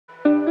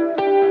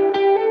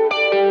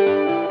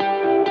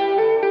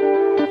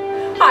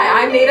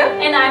I'm Nita.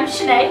 And I'm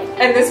Shenae.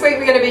 And this week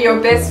we're going to be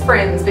your best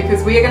friends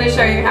because we are going to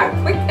show you how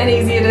quick and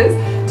easy it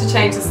is to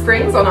change the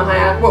springs on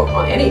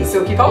on any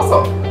Silky Pole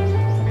Saw.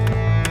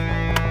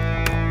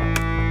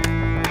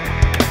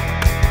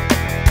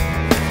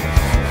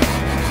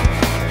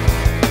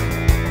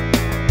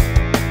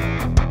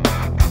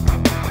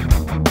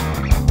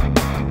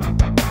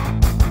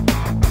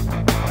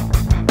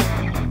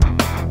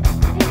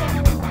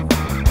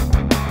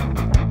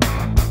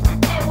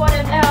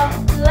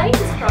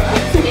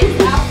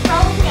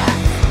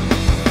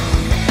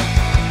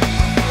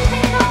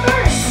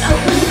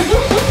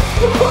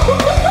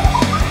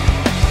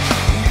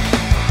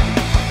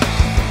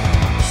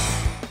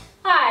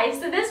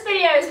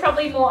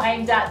 More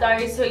aimed at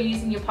those who are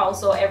using your pole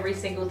saw every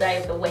single day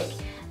of the week.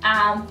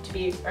 To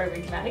be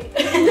overly dramatic.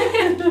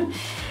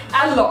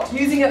 A lot.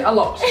 Using it a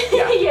lot.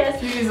 Yeah.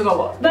 Yes. You use it a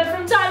lot. But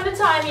from time to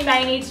time you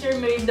may need to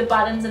remove the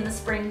buttons and the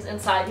springs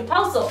inside your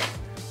pole saw.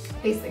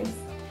 These things.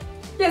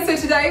 Yeah, so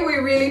today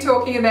we're really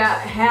talking about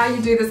how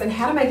you do this and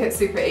how to make it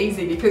super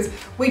easy, because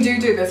we do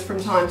this from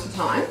time to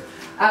time.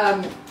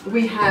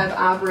 We have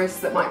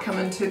arborists that might come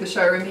into the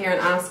showroom here and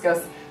ask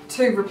us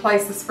to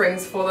replace the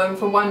springs for them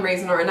for one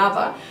reason or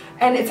another.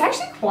 And it's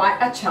actually quite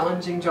a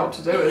challenging job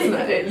to do, isn't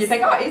it? You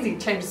think, oh, easy,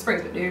 change the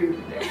springs, but no,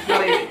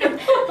 not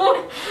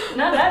easy.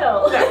 Not at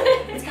all. No,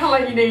 it's kind of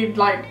like you need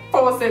like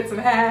 4 sets of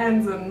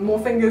hands and more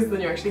fingers than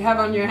you actually have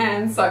on your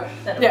hands. So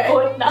yeah,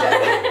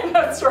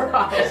 that's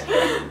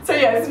right. So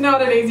yeah, it's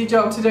not an easy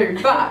job to do.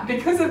 But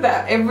because of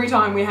that, every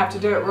time we have to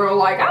do it, we're all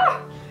like,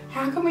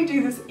 how can we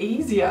do this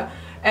easier?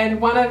 And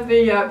one of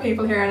the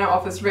people here in our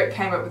office, Rick,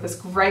 came up with this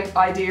great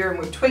idea, and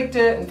we've tweaked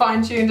it and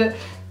fine-tuned it,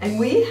 and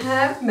we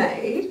have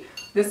made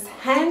this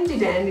handy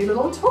dandy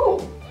little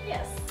tool.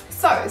 Yes.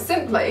 So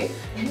simply,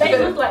 it may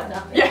look like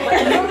nothing.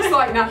 Yeah, it looks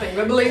like nothing,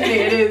 but believe me,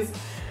 it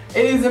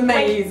is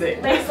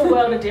amazing. Makes a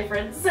world of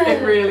difference.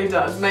 It really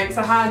does. Makes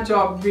a hard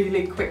job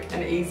really quick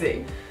and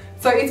easy.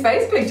 So it's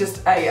basically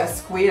just a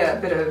square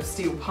bit of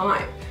steel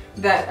pipe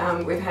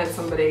that we've had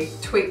somebody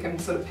tweak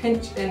and sort of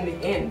pinch in the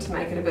end to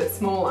make it a bit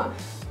smaller.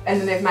 And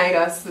then they've made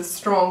us this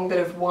strong bit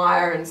of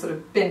wire and sort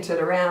of bent it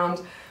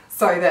around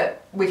so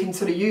that we can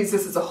sort of use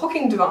this as a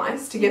hooking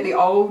device to get the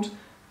old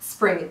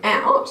spring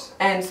out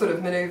and sort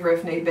of maneuver,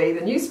 if need be,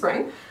 the new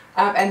spring.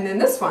 And then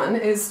this one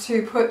is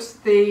to put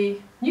the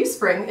new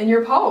spring in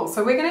your pole.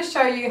 So we're going to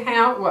show you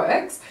how it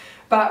works,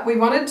 but we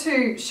wanted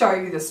to show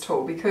you this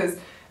tool because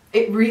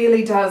it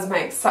really does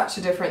make such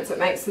a difference. It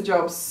makes the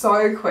job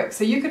so quick.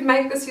 So you could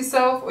make this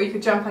yourself, or you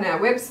could jump on our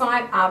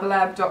website,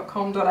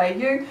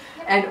 arborlab.com.au,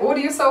 and order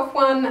yourself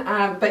one.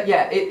 But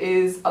yeah, it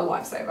is a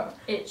lifesaver.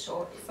 It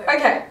sure is.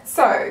 Okay,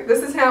 so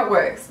this is how it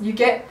works. You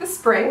get the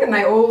spring, and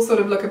they all sort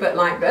of look a bit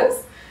like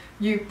this.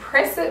 You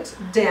press it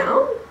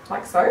down,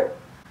 like so,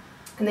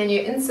 and then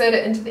you insert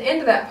it into the end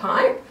of that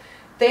pipe.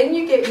 Then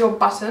you get your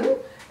button,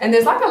 and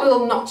there's like a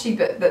little notchy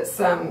bit that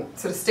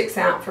sort of sticks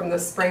out from the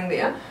spring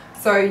there.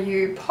 So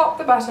you pop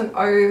the button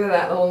over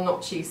that little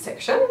notchy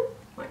section,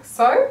 like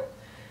so,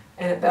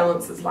 and it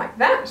balances like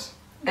that.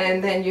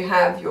 And then you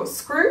have your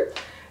screw,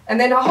 and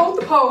then I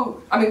hold the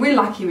pole. I mean, we're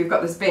lucky we've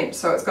got this bench,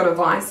 so it's got a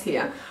vise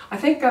here. I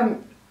think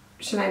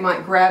Shenae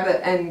might grab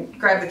it and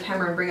grab the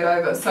camera and bring it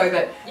over so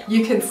that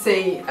you can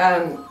see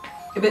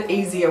a bit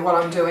easier what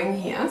I'm doing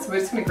here. So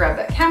we're just going to grab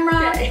that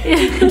camera.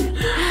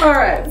 All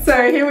right,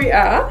 so here we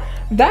are.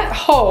 That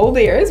hole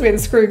there is where the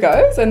screw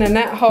goes, and then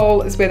that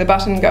hole is where the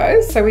button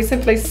goes. So we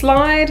simply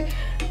slide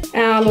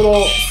our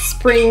little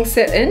spring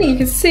set in. You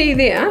can see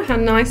there how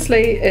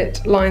nicely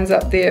it lines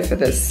up there for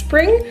the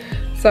spring.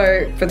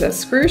 So for the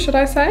screw, should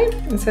I say.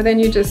 And so then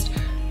you just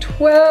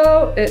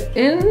twirl it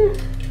in.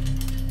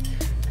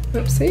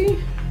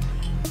 Oopsie.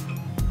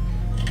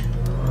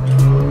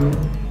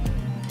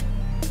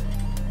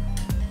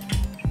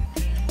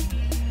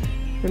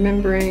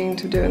 Remembering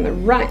to do in the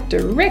right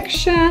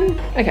direction.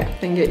 Okay,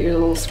 then get your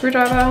little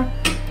screwdriver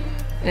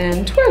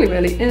and twirly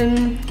whirly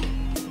in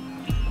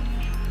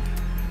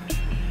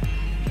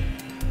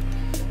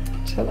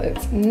till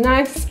it's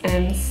nice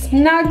and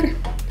snug.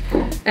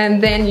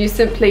 And then you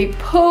simply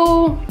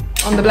pull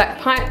on the black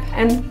pipe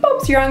and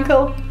Bob's your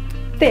uncle.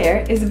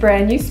 There is a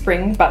brand new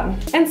spring, button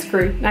and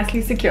screw,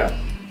 nicely secure.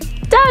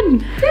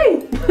 Done!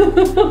 Yay!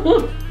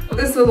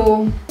 This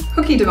little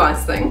hooky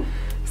device thing,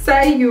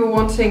 say you were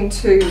wanting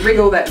to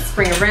wriggle that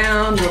spring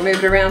around or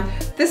move it around,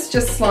 this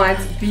just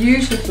slides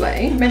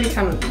beautifully. Maybe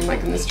come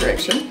like in this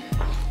direction.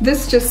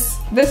 This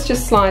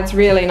just slides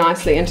really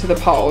nicely into the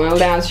pole and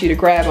allows you to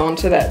grab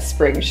onto that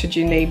spring should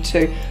you need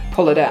to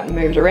pull it out and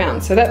move it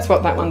around. So that's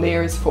what that one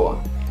there is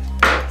for.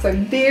 So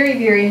very,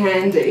 very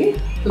handy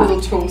little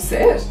tool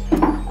set.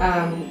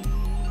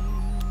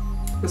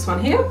 This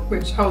one here,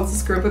 which holds the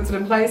screw and puts it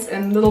in place,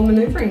 and little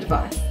maneuvering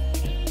device.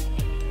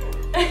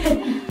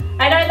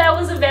 I know that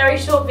was a very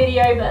short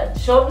video, but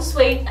short and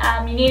sweet.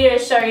 Nita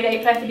showed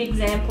a perfect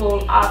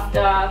example after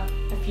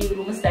a few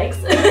little mistakes.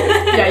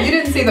 Yeah, you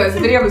didn't see those.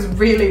 The video was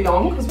really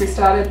long because we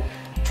started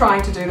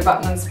trying to do the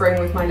button and spring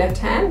with my left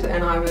hand,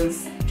 and I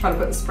was trying to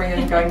put the spring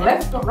in going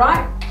left, not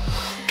right.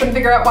 couldn't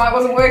figure out why it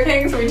wasn't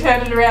working, so we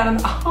turned it around and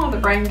the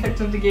brain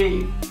kicked into gear.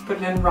 You put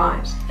it in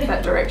right,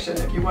 that direction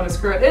if you want to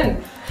screw it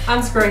in.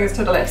 Unscrewing is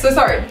to the left. So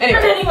sorry,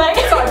 anyway.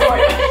 Side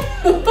point.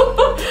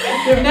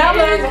 You've now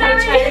learned how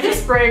to change a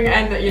spring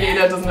and that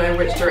Jannita doesn't know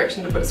which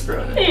direction to put a screw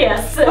in it.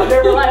 Yes,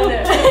 never mind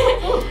it.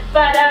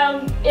 But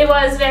it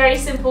was very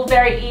simple,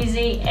 very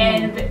easy,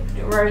 and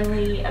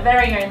only a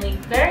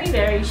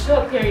very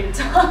short period of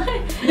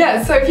time.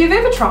 Yeah, so if you've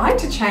ever tried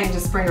to change a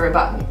spring or a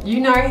button, you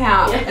know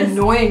how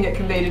annoying it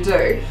can be to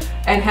do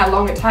and how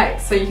long it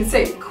takes. So you can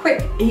see,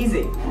 quick,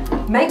 easy.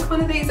 Make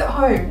one of these at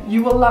home.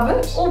 You will love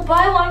it. Or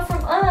buy one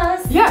from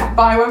us. Yeah,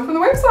 buy one from the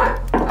website,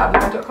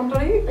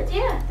 arborlab.com.au. But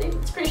yeah, I think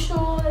it's pretty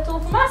sure that's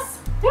all from us.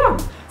 Yeah,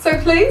 so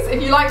please,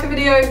 if you like the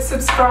video,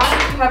 subscribe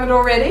if you haven't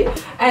already,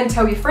 and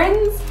tell your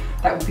friends.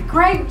 That would be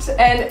great.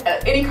 And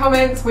any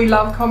comments, we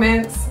love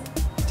comments.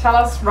 Tell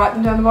us, write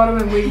them down the bottom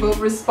and we will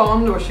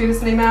respond, or shoot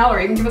us an email, or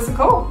even give us a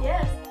call.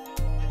 Yes.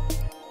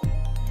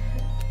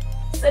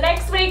 So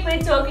next week we're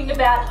talking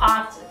about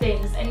art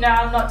things, and no,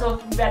 I'm not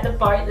talking about the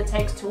boat that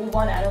takes 2 or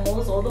 1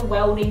 animals, or the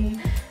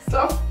welding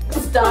stuff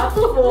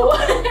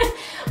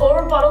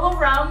or a bottle of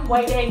rum.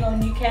 Wait, hang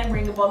on, you can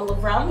bring a bottle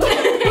of rum.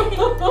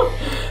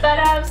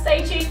 But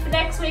stay tuned for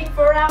next week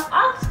for our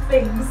art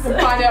things. We'll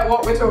find out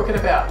what we're talking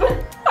about.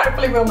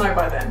 Hopefully we'll know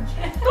by then.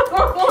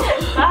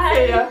 Bye.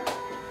 See ya.